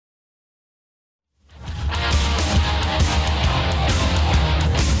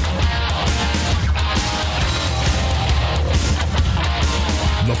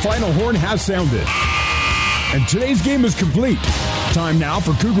final horn has sounded, and today's game is complete. Time now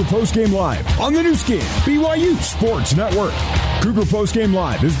for Cougar Postgame Live on the new skin, BYU Sports Network. Cougar Postgame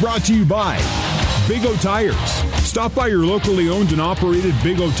Live is brought to you by Big O Tires. Stop by your locally owned and operated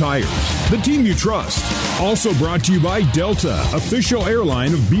Big O Tires, the team you trust. Also brought to you by Delta, official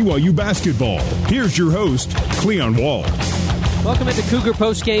airline of BYU basketball. Here's your host, Cleon Wall. Welcome into Cougar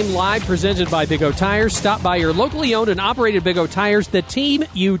Postgame Live, presented by Big O Tires. Stop by your locally owned and operated Big O Tires, the team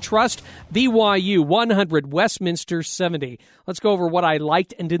you trust. BYU 100, Westminster 70. Let's go over what I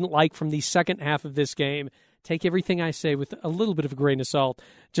liked and didn't like from the second half of this game. Take everything I say with a little bit of a grain of salt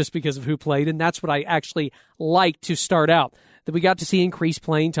just because of who played, and that's what I actually liked to start out, that we got to see increased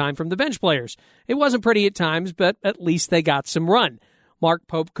playing time from the bench players. It wasn't pretty at times, but at least they got some run. Mark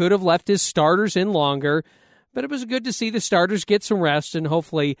Pope could have left his starters in longer, but it was good to see the starters get some rest and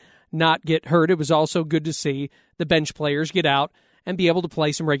hopefully not get hurt. It was also good to see the bench players get out and be able to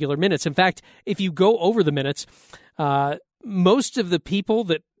play some regular minutes. In fact, if you go over the minutes, most of the people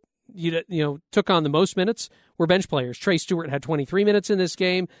that took on the most minutes were bench players. Trey Stewart had 23 minutes in this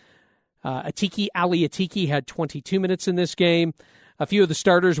game. Ali Atiki had 22 minutes in this game. A few of the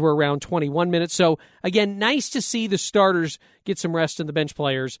starters were around 21 minutes. So, again, nice to see the starters get some rest and the bench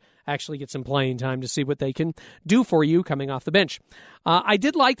players actually get some playing time to see what they can do for you coming off the bench. I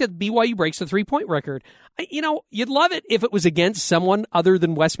did like that BYU breaks the three-point record. You'd love it if it was against someone other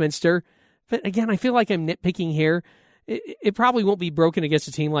than Westminster. But, again, I feel like I'm nitpicking here. It probably won't be broken against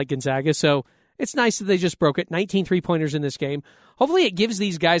a team like Gonzaga, so it's nice that they just broke it. 19 three-pointers in this game. Hopefully it gives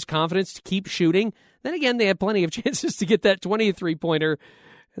these guys confidence to keep shooting. Then again, they had plenty of chances to get that 20th three-pointer,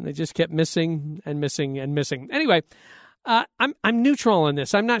 and they just kept missing and missing and missing. Anyway, I'm neutral on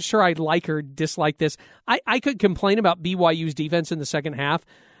this. I'm not sure I like or dislike this. I could complain about BYU's defense in the second half,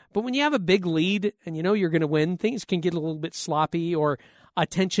 but when you have a big lead and you know you're going to win, things can get a little bit sloppy or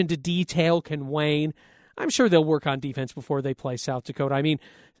attention to detail can wane. I'm sure they'll work on defense before they play South Dakota. I mean,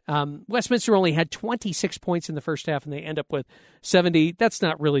 Westminster only had 26 points in the first half, and they end up with 70. That's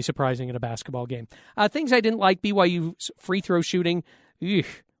not really surprising in a basketball game. Things I didn't like, BYU's free throw shooting.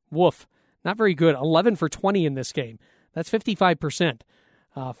 Woof. Not very good. 11 for 20 in this game. That's 55%.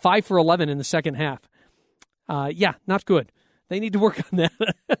 5 for 11 in the second half. Not good. They need to work on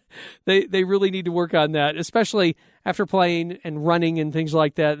that. They really need to work on that, especially after playing and running and things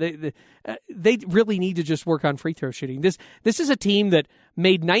like that. They really need to just work on free throw shooting. This is a team that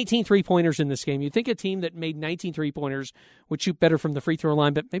made 19 three-pointers in this game. You'd think a team that made 19 three-pointers would shoot better from the free throw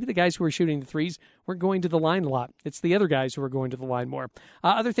line, but maybe the guys who were shooting the threes weren't going to the line a lot. It's the other guys who are going to the line more.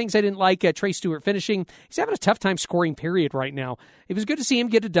 Other things I didn't like, Trey Stewart finishing. He's having a tough time scoring, period, right now. It was good to see him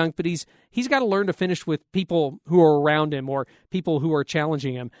get a dunk, but he's got to learn to finish with people who are around him or people who are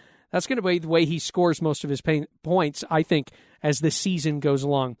challenging him. That's going to be the way he scores most of his points, I think, as the season goes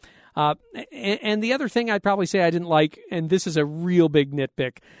along. And the other thing I'd probably say I didn't like, and this is a real big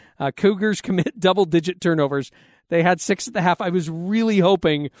nitpick, Cougars commit double-digit turnovers. They had 6 at the half. I was really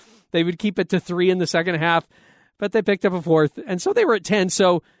hoping they would keep it to 3 in the second half, but they picked up a fourth, and so they were at 10.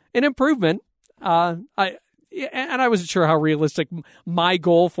 So an improvement. I wasn't sure how realistic my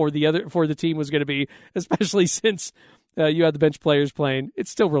goal for the team was going to be, especially since you had the bench players playing.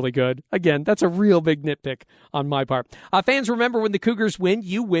 It's still really good. Again, that's a real big nitpick on my part. Fans, remember, when the Cougars win,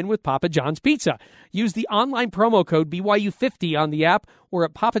 you win with Papa John's Pizza. Use the online promo code BYU50 on the app or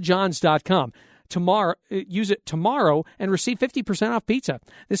at papajohns.com. Use it tomorrow and receive 50% off pizza.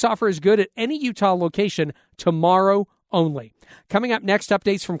 This offer is good at any Utah location tomorrow only. Coming up next,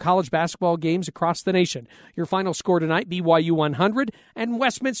 updates from college basketball games across the nation. Your final score tonight, BYU 100 and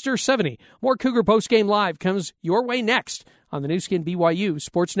Westminster 70. More Cougar Postgame Live comes your way next on the new skin BYU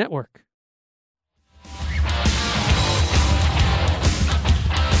Sports Network.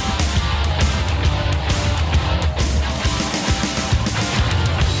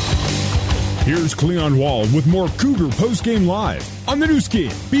 Here's Cleon Wall with more Cougar Postgame Live on the new skin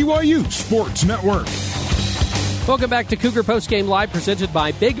BYU Sports Network. Welcome back to Cougar Postgame Live, presented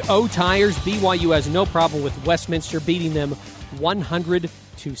by Big O Tires. BYU has no problem with Westminster beating them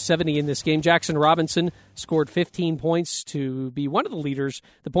 100-70 in this game. Jackson Robinson scored 15 points to be one of the leaders,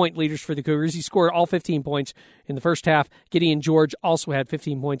 the point leaders for the Cougars. He scored all 15 points in the first half. Gideon George also had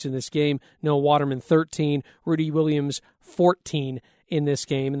 15 points in this game. Noah Waterman 13. Rudy Williams 14 in this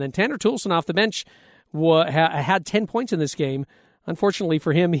game. And then Tanner Toulson off the bench had 10 points in this game. Unfortunately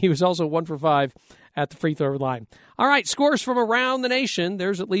for him, he was also 1 for 5 at the free throw line. All right, scores from around the nation.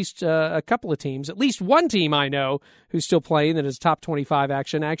 There's at least a couple of teams, at least one team I know who's still playing that is top 25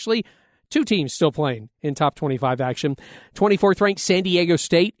 action. Actually, 2 teams still playing in top 25 action. 24th ranked San Diego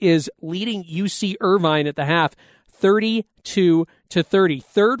State is leading UC Irvine at the half, 32-20. 30.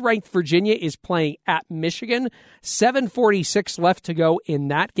 Third-ranked Virginia is playing at Michigan. 7:46 left to go in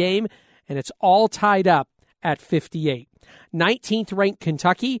that game, and it's all tied up at 58. 19th-ranked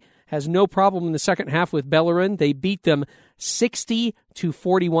Kentucky has no problem in the second half with Bellarmine. They beat them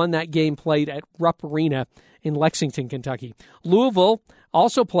 60-41. That game played at Rupp Arena in Lexington, Kentucky. Louisville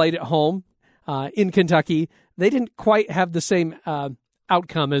also played at home in Kentucky. They didn't quite have the same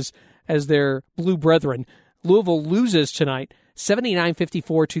outcome as their blue brethren. Louisville loses tonight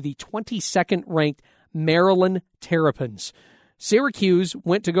 79-54 to the 22nd-ranked Maryland Terrapins. Syracuse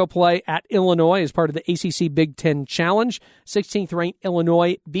went to go play at Illinois as part of the ACC Big Ten Challenge. 16th-ranked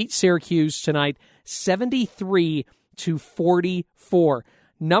Illinois beat Syracuse tonight 73-44.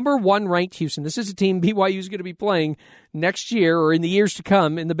 Number 1 ranked Houston. This is a team BYU is going to be playing next year or in the years to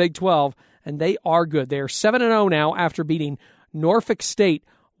come in the Big 12, and they are good. They are 7-0 now after beating Norfolk State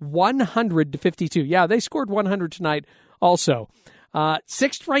 100-52. Yeah, they scored 100 tonight also.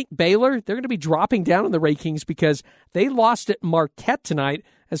 6th-ranked Baylor, they're going to be dropping down in the rankings because they lost at Marquette tonight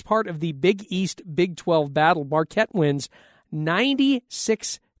as part of the Big East Big 12 battle. Marquette wins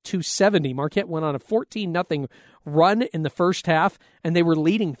 96-70. Marquette went on a 14-0 run in the first half, and they were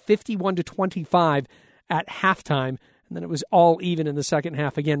leading 51-25 at halftime, and then it was all even in the second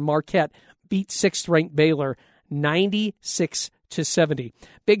half. Again, Marquette beat 6th-ranked Baylor 96-70.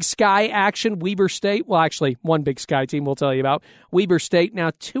 Big Sky action, Weber State. Well, actually, one Big Sky team we'll tell you about. Weber State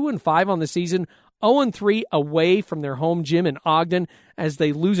now 2-5 on the season, 0-3 away from their home gym in Ogden as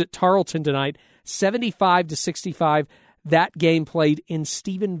they lose at Tarleton tonight, 75-65. That game played in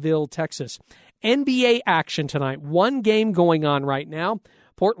Stephenville, Texas. NBA action tonight. One game going on right now.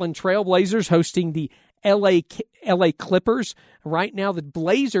 Portland Trail Blazers hosting the LA Clippers. Right now, the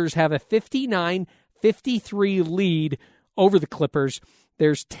Blazers have a 59-53 lead over the Clippers.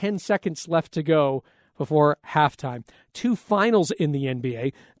 There's 10 seconds left to go before halftime. 2 finals in the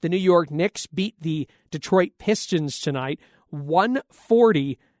NBA. The New York Knicks beat the Detroit Pistons tonight,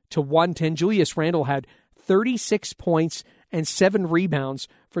 140-110. Julius Randle had 36 points and 7 rebounds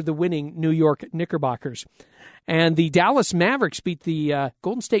for the winning New York Knickerbockers. And the Dallas Mavericks beat the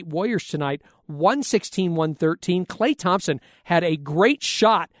Golden State Warriors tonight, 116-113. Klay Thompson had a great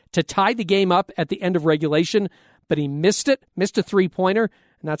shot to tie the game up at the end of regulation, but he missed a three-pointer,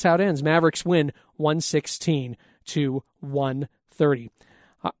 and that's how it ends. Mavericks win 116-130.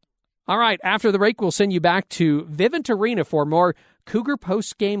 All right, after the break, we'll send you back to Vivint Arena for more Cougar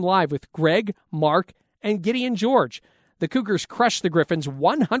Postgame Live with Greg, Mark, and Gideon George. The Cougars crushed the Griffins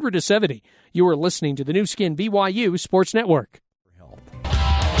 100-70. You are listening to the new skin BYU Sports Network.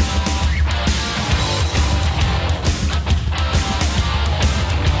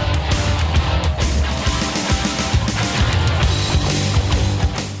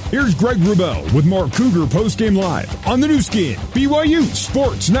 Here's Greg Wrubell with more Cougar Postgame Live on the new skin BYU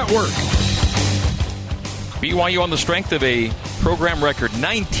Sports Network. BYU on the strength of a program record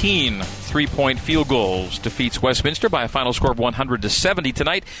 19 three-point field goals defeats Westminster by a final score of 100-70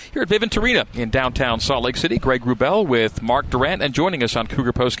 tonight here at Vivint Arena in downtown Salt Lake City. Greg Wrubell with Mark Durant, and joining us on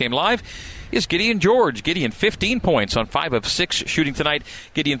Cougar Postgame Live is Gideon George. Gideon, 15 points on 5 of 6 shooting tonight.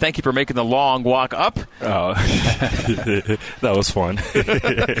 Gideon, thank you for making the long walk up. Oh, that was fun.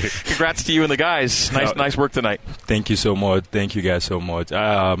 Congrats to you and the guys. Nice work tonight. Thank you so much. Thank you guys so much.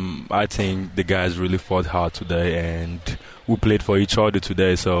 I think the guys really fought hard today, and we played for each other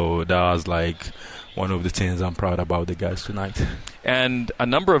today, so that was like one of the things I'm proud about the guys tonight. And a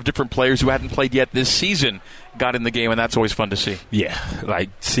number of different players who hadn't played yet this season got in the game, and that's always fun to see. Yeah, like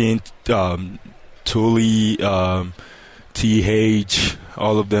seeing Tully, TH,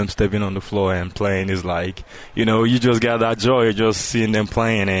 all of them stepping on the floor and playing is like, you just got that joy just seeing them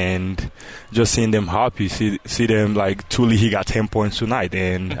playing and just seeing them happy. See them like Tully, he got 10 points tonight,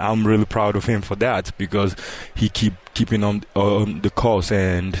 and I'm really proud of him for that because he keeping on the course,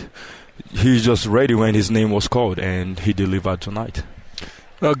 and he's just ready when his name was called, and he delivered tonight.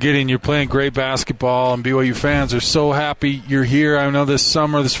 Well, Gideon, you're playing great basketball, and BYU fans are so happy you're here. I know this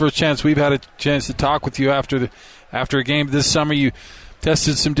summer, this first chance we've had a chance to talk with you after a game this summer. You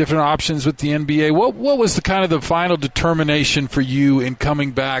tested some different options with the NBA. What was the kind of the final determination for you in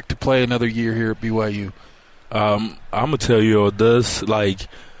coming back to play another year here at BYU? I'm gonna tell you this: like,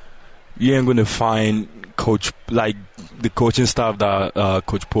 you ain't gonna find coach like the coaching staff that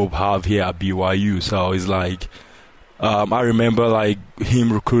Coach Pope have here at BYU. So it's like. I remember like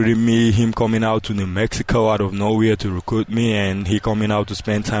him recruiting me, him coming out to New Mexico out of nowhere to recruit me, and he coming out to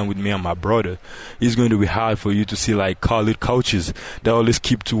spend time with me and my brother. It's going to be hard for you to see like college coaches. They always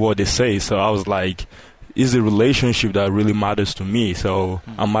keep to what they say. So I was like, it's the relationship that really matters to me. So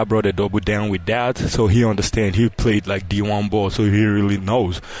my brother doubled down with that. So he understands. He played like D1 ball, so he really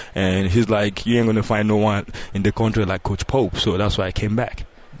knows. And he's like, you ain't going to find no one in the country like Coach Pope. So that's why I came back.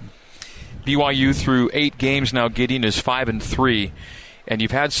 BYU through 8 games now, Gideon, is 5-3. And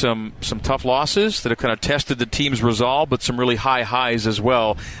you've had some tough losses that have kind of tested the team's resolve, but some really high highs as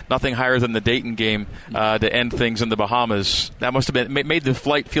well. Nothing higher than the Dayton game to end things in the Bahamas. That must have been made the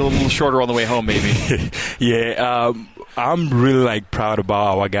flight feel a little shorter on the way home, maybe. Yeah, I'm really proud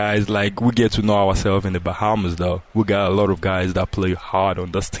about our guys. We get to know ourselves in the Bahamas, though. We got a lot of guys that play hard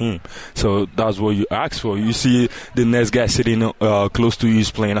on this team. So that's what you ask for. You see the next guy sitting close to you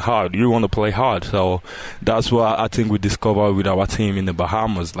is playing hard. You want to play hard. So that's what I think we discovered with our team in the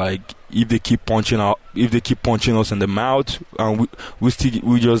Bahamas. If they keep punching us in the mouth, this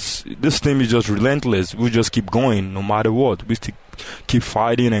team is just relentless. We just keep going no matter what. We still keep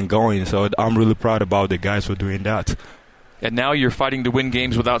fighting and going. So I'm really proud about the guys for doing that. And now you're fighting to win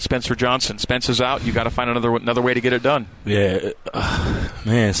games without Spencer Johnson. Spence is out. You got to find another way to get it done. Yeah,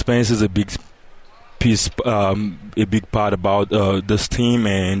 man, Spence is a big piece, a big part about this team,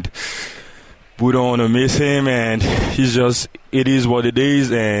 and we don't want to miss him. And it is what it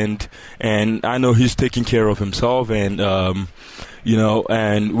is, and I know he's taking care of himself, and and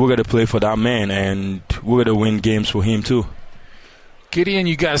we're gonna play for that man, and we're gonna win games for him too. Gideon,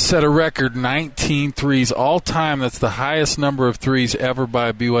 you guys set a record, 19 threes all time. That's the highest number of threes ever by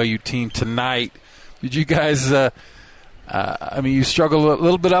a BYU team tonight. Did you guys, you struggled a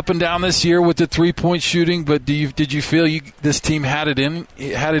little bit up and down this year with the three-point shooting, but did you feel this team had it in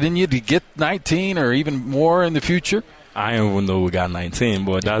you to get 19 or even more in the future? I don't even know we got 19,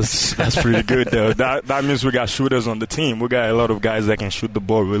 but that's pretty good, though. That means we got shooters on the team. We got a lot of guys that can shoot the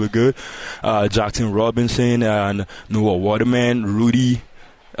ball really good. Jackson Robinson and Noah Waterman, Rudy,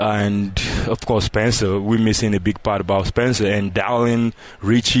 and, of course, Spencer. We're missing a big part about Spencer. And Dallin,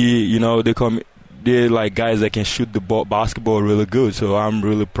 Richie, they're like guys that can shoot the basketball really good. So I'm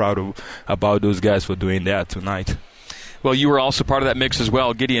really proud about those guys for doing that tonight. Well, you were also part of that mix as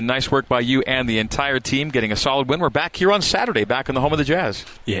well. Gideon, nice work by you and the entire team getting a solid win. We're back here on Saturday, back in the home of the Jazz.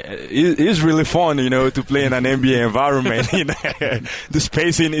 Yeah, it's really fun, to play in an NBA environment. The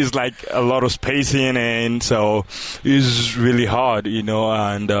spacing is like a lot of spacing, and so it's really hard,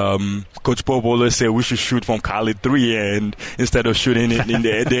 and Coach Pope always said we should shoot from Cali 3 and instead of shooting it in the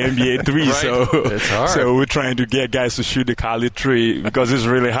NBA 3. Right. So it's hard. So we're trying to get guys to shoot the Cali 3 because it's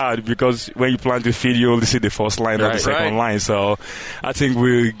really hard, because when you plan to feed, you only see the first line or the second line. So I think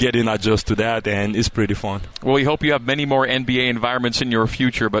we're getting adjusted to that, and it's pretty fun. Well, we hope you have many more NBA environments in your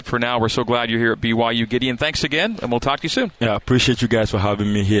future, but for now, we're so glad you're here at BYU. Gideon, thanks again, and we'll talk to you soon. Yeah, appreciate you guys for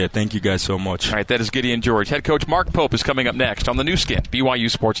having me here. Thank you guys so much. All right, that is Gideon George. Head coach Mark Pope is coming up next on the new skin, BYU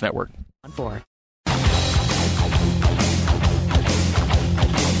Sports Network.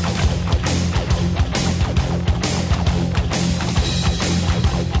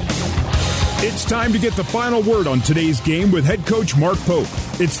 It's time to get the final word on today's game with head coach Mark Pope.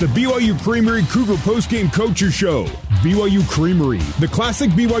 It's the BYU Creamery Cougar Postgame Coaches Show. BYU Creamery, the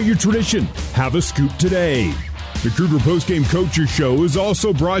classic BYU tradition. Have a scoop today. The Cougar Postgame Coaches Show is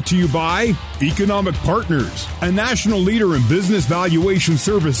also brought to you by Economic Partners, a national leader in business valuation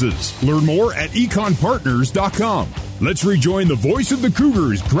services. Learn more at econpartners.com. Let's rejoin the voice of the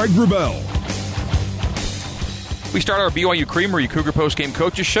Cougars, Greg Wrubell. We start our BYU Creamery Cougar Postgame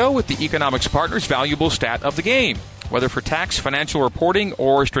Coaches Show with the Economics Partners valuable stat of the game. Whether for tax, financial reporting,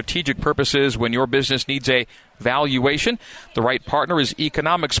 or strategic purposes, when your business needs a valuation, the right partner is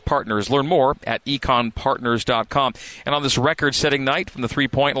Economics Partners. Learn more at econpartners.com. And on this record-setting night from the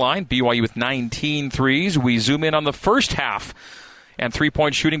three-point line, BYU with 19 threes, we zoom in on the first half and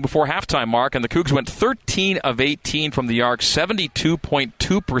three-point shooting before halftime, Mark. And the Cougs went 13 of 18 from the arc,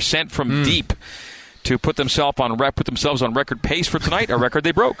 72.2% from deep to put themselves on record pace for tonight, a record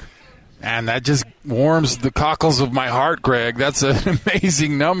they broke. And that just warms the cockles of my heart, Greg. That's an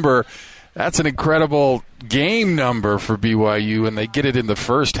amazing number. That's an incredible game number for BYU, and they get it in the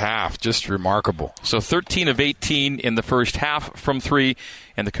first half. Just remarkable. So 13 of 18 in the first half from three,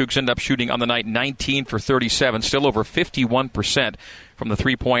 and the Cougs end up shooting on the night 19 for 37, still over 51% from the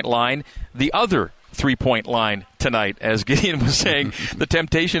three-point line. The other three-point line tonight, as Gideon was saying, the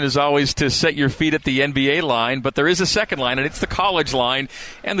temptation is always to set your feet at the NBA line, but there is a second line, and it's the college line,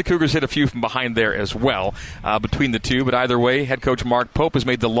 and the Cougars hit a few from behind there as well between the two. But either way, head coach Mark Pope has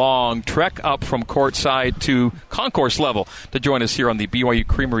made the long trek up from courtside to concourse level to join us here on the BYU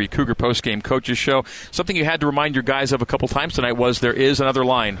Creamery Cougar Postgame Coaches Show. Something you had to remind your guys of a couple times tonight was there is another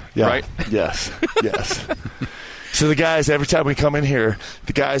line, right? Yes. So the guys, every time we come in here,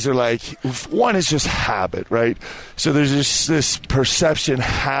 the guys are like, one is just habit, right? So there's just this perception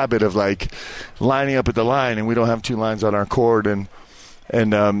habit of like lining up at the line, and we don't have two lines on our court, and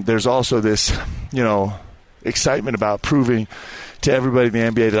there's also this, excitement about proving to everybody in the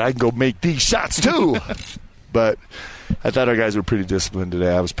NBA that I can go make these shots too. But I thought our guys were pretty disciplined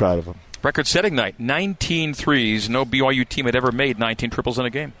today. I was proud of them. Record-setting night, 19 threes. No BYU team had ever made 19 triples in a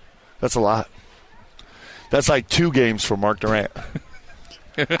game. That's a lot. That's like 2 games for Mark Durant.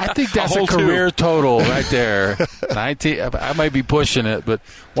 I think that's a career total right there. 19. I might be pushing it, but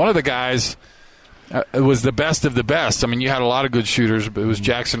one of the guys was the best of the best. I mean, you had a lot of good shooters, but it was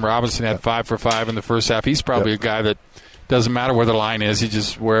Jackson Robinson had 5 for 5 in the first half. He's probably a guy that doesn't matter where the line is. He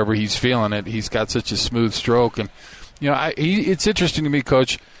just wherever he's feeling it. He's got such a smooth stroke, and it's interesting to me,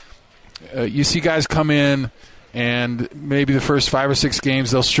 Coach. You see guys come in, and maybe the first 5 or 6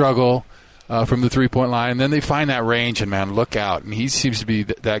 games they'll struggle from the three-point line, and then they find that range, and, man, look out. And he seems to be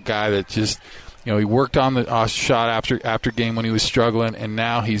that guy that just, he worked on the shot after game when he was struggling, and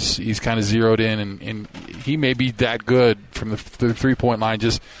now he's kind of zeroed in, and he may be that good from the three-point line.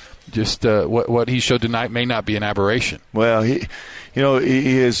 Just what he showed tonight may not be an aberration. Well, he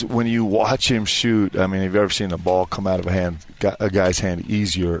is, when you watch him shoot, I mean, have you ever seen a ball come out of a guy's hand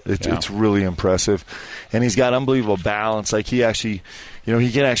easier? It's really impressive. And he's got unbelievable balance. Like, he actually,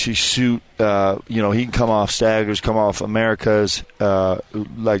 he can actually shoot, he can come off staggers, come off Americas,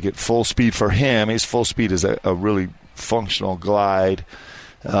 like at full speed for him. His full speed is a really functional glide.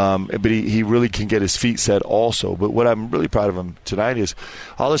 But he really can get his feet set also. But what I'm really proud of him tonight is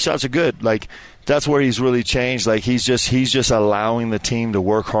all the shots are good. Like, that's where he's really changed. Like, he's just allowing the team to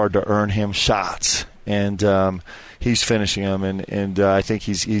work hard to earn him shots, and he's finishing them. And I think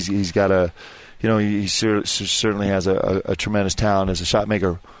he's got a, he certainly has a tremendous talent as a shot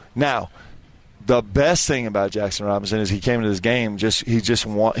maker. Now, the best thing about Jackson Robinson is he came into this game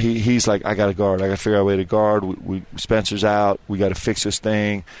he's like, I got to guard. I got to figure out a way to guard. Spencer's out. We got to fix this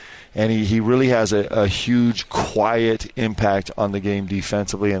thing. And he really has a huge, quiet impact on the game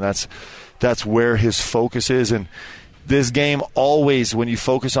defensively, and that's where his focus is. And this game, always, when you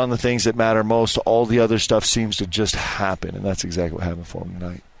focus on the things that matter most, all the other stuff seems to just happen, and that's exactly what happened for him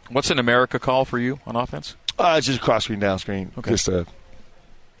tonight. What's an America call for you on offense? It's just cross screen, down screen. Okay. Just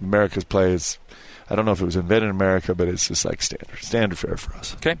America's play is, I don't know if it was invented in America, but it's just like standard fare for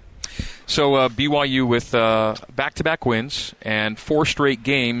us. Okay. So BYU with back-to-back wins and 4 straight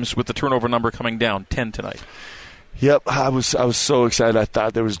games with the turnover number coming down, 10 tonight. Yep, I was so excited. I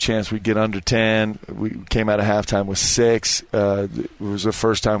thought there was a chance we'd get under 10. We came out of halftime with 6. It was the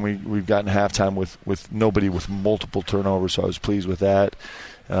first time we've gotten halftime with nobody with multiple turnovers, so I was pleased with that.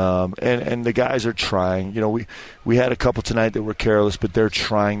 And the guys are trying. We had a couple tonight that were careless, but they're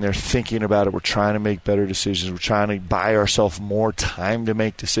trying. They're thinking about it. We're trying to make better decisions. We're trying to buy ourselves more time to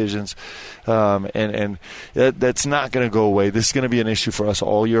make decisions. And that's not going to go away. This is going to be an issue for us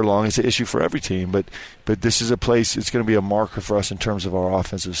all year long. It's an issue for every team, but this is a place, it's going to be a marker for us in terms of our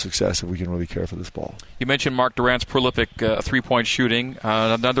offensive success if we can really care for this ball. You mentioned Mark Durant's prolific three-point shooting.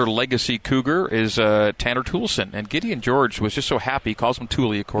 Another legacy Cougar is Tanner Toolson. And Gideon George was just so happy. He calls him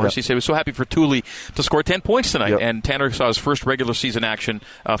Tooley, of course. Yep. He said he was so happy for Tooley to score 10 points tonight. Yep. And Tanner saw his first regular season action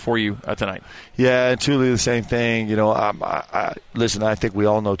for you tonight. Yeah, and Tooley the same thing. Listen, I think we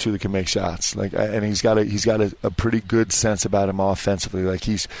all know Tooley can make shots. And he's got a pretty good sense about him offensively. Like,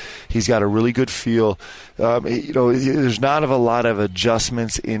 he's got a really good feel. There's not a lot of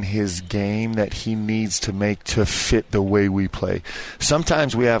adjustments in his game that he needs to make to fit the way we play.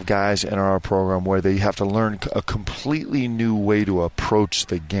 Sometimes we have guys in our program where they have to learn a completely new way to approach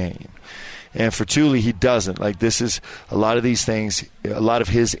the game. And for Tooley, he doesn't. Like, this is a lot of these things, a lot of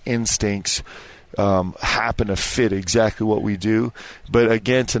his instincts happen to fit exactly what we do. But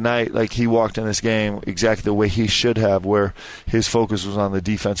again, tonight, like, he walked in this game exactly the way he should have, where his focus was on the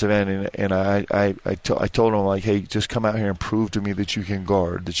defensive end. And I told him, like, hey, just come out here and prove to me that you can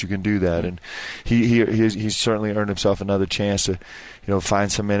guard, that you can do that. And he's certainly earned himself another chance to,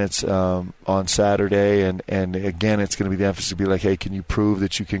 find some minutes on Saturday. And again, it's going to be the emphasis to be like, hey, can you prove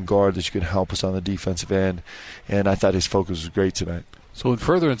that you can guard, that you can help us on the defensive end? And I thought his focus was great tonight. So in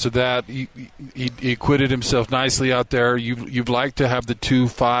furtherance of that, he acquitted himself nicely out there. You'd like to have the two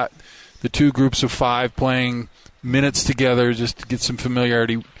groups of 5 playing minutes together just to get some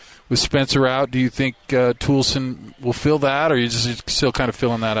familiarity. with Spencer out, do you think Toulson will fill that, or are you just still kind of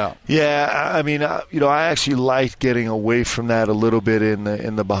filling that out? Yeah, I mean, I actually liked getting away from that a little bit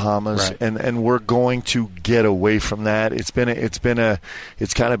in the Bahamas, right. and we're going to get away from that. It's kind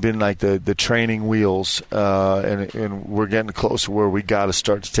of been like the training wheels, and we're getting closer where we got to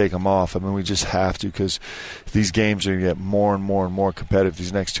start to take them off. I mean, we just have to, because these games are going to get more and more and more competitive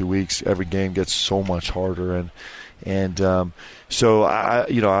these next 2 weeks. Every game gets so much harder, and so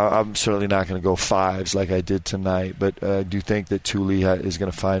I'm certainly not going to go fives like I did tonight, but I do think that Thule is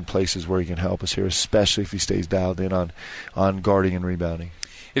going to find places where he can help us here, especially if he stays dialed in on guarding and rebounding.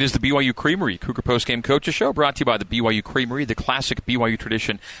 It is the BYU Creamery Cougar Postgame Coaches Show, brought to you by the BYU Creamery, the classic BYU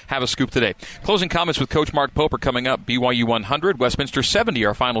tradition. Have a scoop today. Closing comments with Coach Mark Pope are coming up. BYU 100, Westminster 70,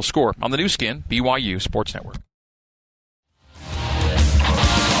 our final score on the new skin, BYU Sports Network.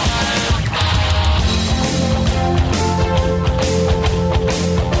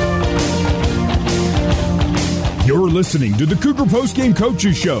 You're listening to the Cougar Postgame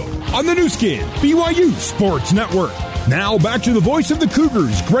Coaches Show on the new skin, BYU Sports Network. Now back to the voice of the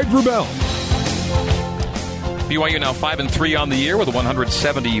Cougars, Greg Wrubell. BYU now 5-3 on the year with a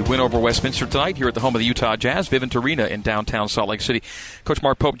 170 win over Westminster tonight here at the home of the Utah Jazz, Vivint Arena in downtown Salt Lake City. Coach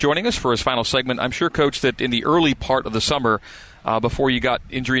Mark Pope joining us for his final segment. I'm sure, Coach, that in the early part of the summer, before you got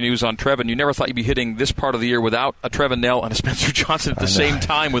injury news on Trevin, you never thought you'd be hitting this part of the year without a Trevin Nell and a Spencer Johnson at the same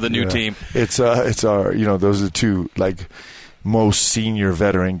time with a new team. It's our those are two most senior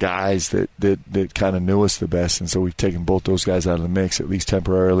veteran guys that kind of knew us the best, and so we've taken both those guys out of the mix at least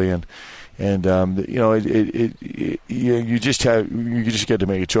temporarily, and you just get to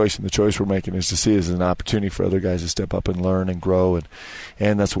make a choice, and the choice we're making is to see it as an opportunity for other guys to step up and learn and grow,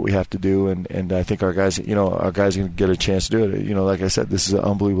 and that's what we have to do, and I think our guys are going to get a chance to do it. Like I said, this is an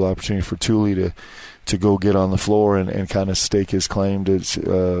unbelievable opportunity for Thule to go get on the floor and kind of stake his claim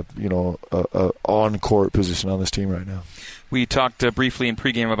to a on-court position on this team right now. We talked briefly in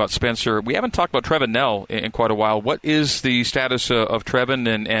pregame about Spencer. We haven't talked about Trevin Nell in quite a while. What is the status of Trevin,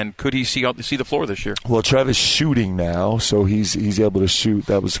 and could he see the floor this year? Well, Trev is shooting now, so he's able to shoot.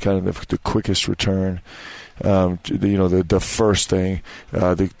 That was kind of the quickest return. The first thing,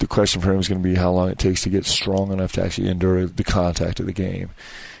 the question for him is going to be how long it takes to get strong enough to actually endure the contact of the game.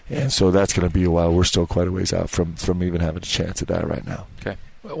 And so that's going to be a while. We're still quite a ways out from even having a chance at that right now. Okay.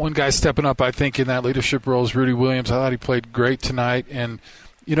 One guy stepping up, I think, in that leadership role is Rudy Williams. I thought he played great tonight. And,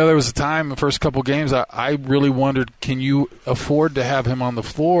 there was a time in the first couple games I really wondered, can you afford to have him on the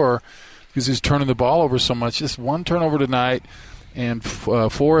floor because he's turning the ball over so much? Just one turnover tonight and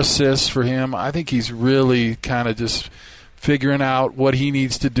 4 assists for him. I think he's really kind of just figuring out what he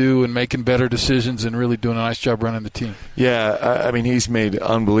needs to do and making better decisions and really doing a nice job running the team. Yeah, I mean, he's made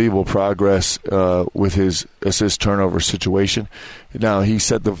unbelievable progress with his assist turnover situation. Now, he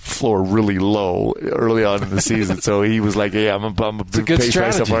set the floor really low early on in the season, so he was like, I'm a pace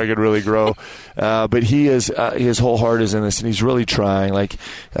myself where I could really grow. But his whole heart is in this, and he's really trying.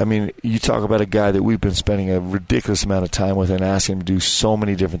 You talk about a guy that we've been spending a ridiculous amount of time with and asking him to do so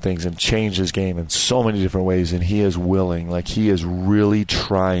many different things and change his game in so many different ways, and he is willing. He is really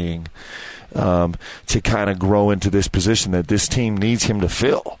trying to kind of grow into this position that this team needs him to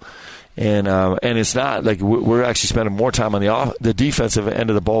fill. And it's not like we're actually spending more time on the defensive end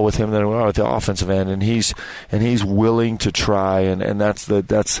of the ball with him than we are at the offensive end, and he's willing to try, and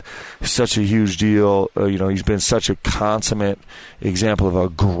that's such a huge deal. He's been such a consummate example of a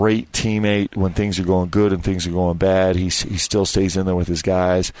great teammate when things are going good and things are going bad. He still stays in there with his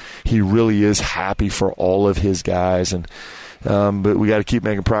guys. He really is happy for all of his guys, and but we got to keep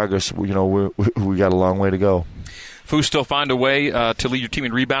making progress. We got a long way to go. Foose still find a way to lead your team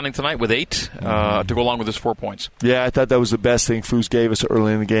in rebounding tonight with 8 to go along with his 4 points. Yeah, I thought that was the best thing Foose gave us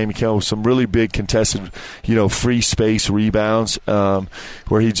early in the game. He came up with some really big contested, free space rebounds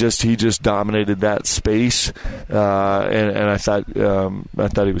where he just dominated that space, and I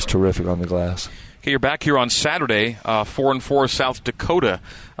thought he was terrific on the glass. Okay, you're back here on Saturday, 4-4 South Dakota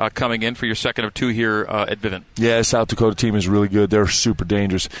coming in for your second of 2 here at Vivint. Yeah, South Dakota team is really good. They're super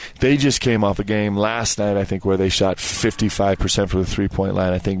dangerous. They just came off a game last night, I think, where they shot 55% for the three-point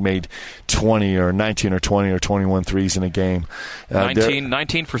line. I think made 19 or 20 or 21 threes in a game.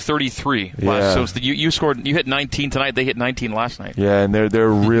 19 for 33. Yeah. So you hit 19 tonight. They hit 19 last night. Yeah, and they're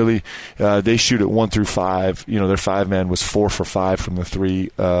really they shoot it 1 through 5. Their 5-man was 4 for 5 from the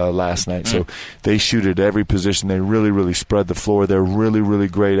 3 last night. So They shoot at every position. They really, really spread the floor. They're really, really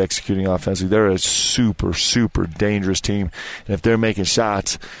great executing offensively. They're a super, super dangerous team. And if they're making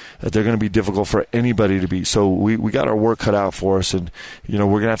shots, they're going to be difficult for anybody to beat. So we got our work cut out for us, and we're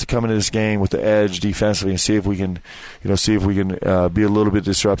going to have to come into this game with the edge defensively and see if we can be a little bit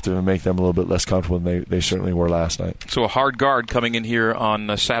disruptive and make them a little bit less comfortable than they certainly were last night. So a hard guard coming in here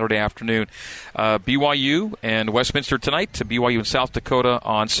on Saturday afternoon. BYU and Westminster tonight. BYU and South Dakota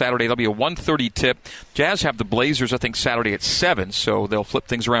on Saturday. That'll be a 1:30 tip. Jazz have the Blazers, I think, Saturday at 7, so they'll flip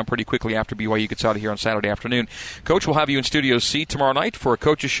things around pretty quickly after BYU gets out of here on Saturday afternoon. Coach, we'll have you in Studio C tomorrow night for a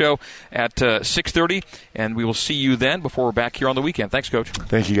coach's show at 6:30, and we will see you then before we're back here on the weekend. Thanks, Coach.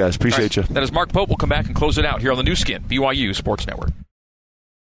 Thank you, guys. Appreciate you. That is Mark Pope. We'll come back and close it out here on the new skin, BYU Sports Network.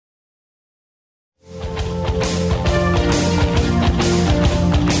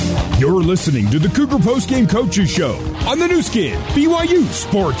 You're listening to the Cougar Postgame Coaches Show on the new skin, BYU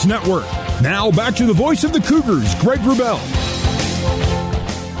Sports Network. Now back to the voice of the Cougars, Greg Wrubell.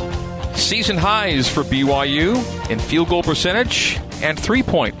 Season highs for BYU in field goal percentage and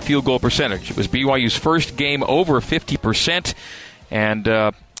three-point field goal percentage. It was BYU's first game over 50%, and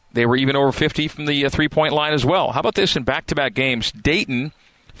they were even over 50 from the three-point line as well. How about this in back-to-back games? Dayton,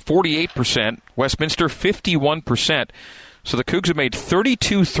 48%. Westminster, 51%. So the Cougs have made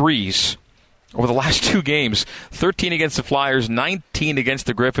 32 threes over the last two games, 13 against the Flyers, 19 against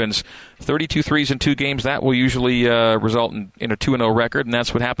the Griffins. 32 threes in two games, that will usually result in a 2-0 record, and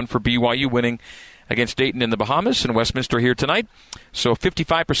that's what happened for BYU, winning against Dayton in the Bahamas and Westminster here tonight. So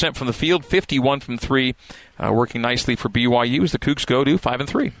 55% from the field, 51 from three, working nicely for BYU as the Cougs go to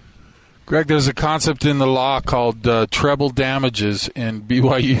 5-3. Greg, there's a concept in the law called treble damages, and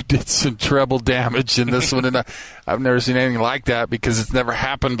BYU did some treble damage in this one, and I've never seen anything like that because it's never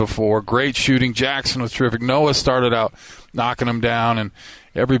happened before. Great shooting. Jackson was terrific. Noah started out knocking them down, and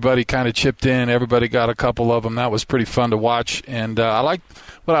everybody kind of chipped in. Everybody got a couple of them. That was pretty fun to watch, and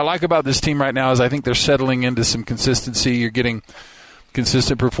what I like about this team right now is I think they're settling into some consistency. You're getting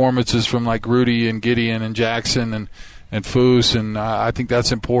consistent performances from like Rudy and Gideon and Jackson and Foose, and I think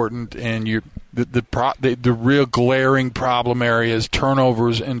that's important. And the real glaring problem areas,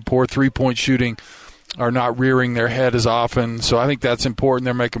 turnovers and poor three-point shooting, are not rearing their head as often. So I think that's important.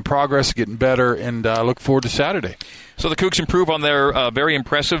 They're making progress, getting better, and I look forward to Saturday. So the Cougs improve on their very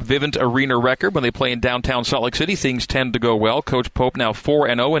impressive Vivint Arena record when they play in downtown Salt Lake City. Things tend to go well. Coach Pope now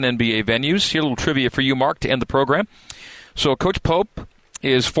 4-0 in NBA venues. Here a little trivia for you, Mark, to end the program. So Coach Pope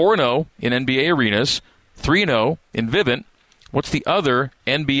is 4-0 in NBA arenas, 3-0 in Vivint. What's the other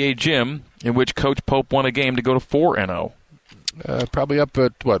NBA gym in which Coach Pope won a game to go to 4-0? Probably up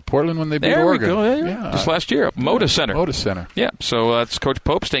at, Portland when they beat Oregon? There we go. Yeah. Just last year. Moda Center. Moda Center. Yeah, so that's Coach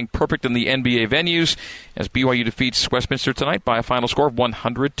Pope staying perfect in the NBA venues as BYU defeats Westminster tonight by a final score of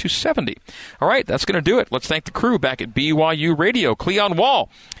 100-70. All right, that's going to do it. Let's thank the crew back at BYU Radio. Cleon Wall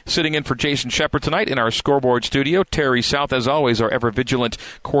sitting in for Jason Shepard tonight in our scoreboard studio. Terry South, as always, our ever-vigilant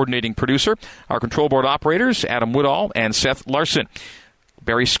coordinating producer. Our control board operators, Adam Woodall and Seth Larson.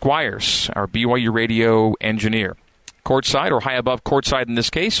 Barry Squires, our BYU Radio engineer. Courtside, or high above courtside in this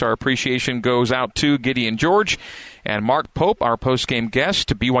case, our appreciation goes out to Gideon George and Mark Pope, our post-game guest,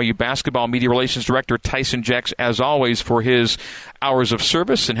 to BYU Basketball Media Relations Director Tyson Jex, as always, for his hours of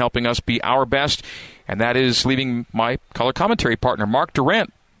service and helping us be our best. And that is leaving my color commentary partner, Mark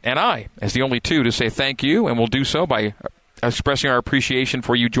Durant, and I, as the only two, to say thank you, and we'll do so by expressing our appreciation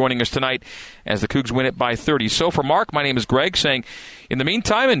for you joining us tonight as the Cougs win it by 30. So for Mark, my name is Greg, saying in the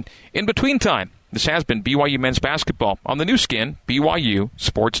meantime and in between time, this has been BYU Men's Basketball on the new skin, BYU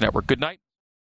Sports Network. Good night.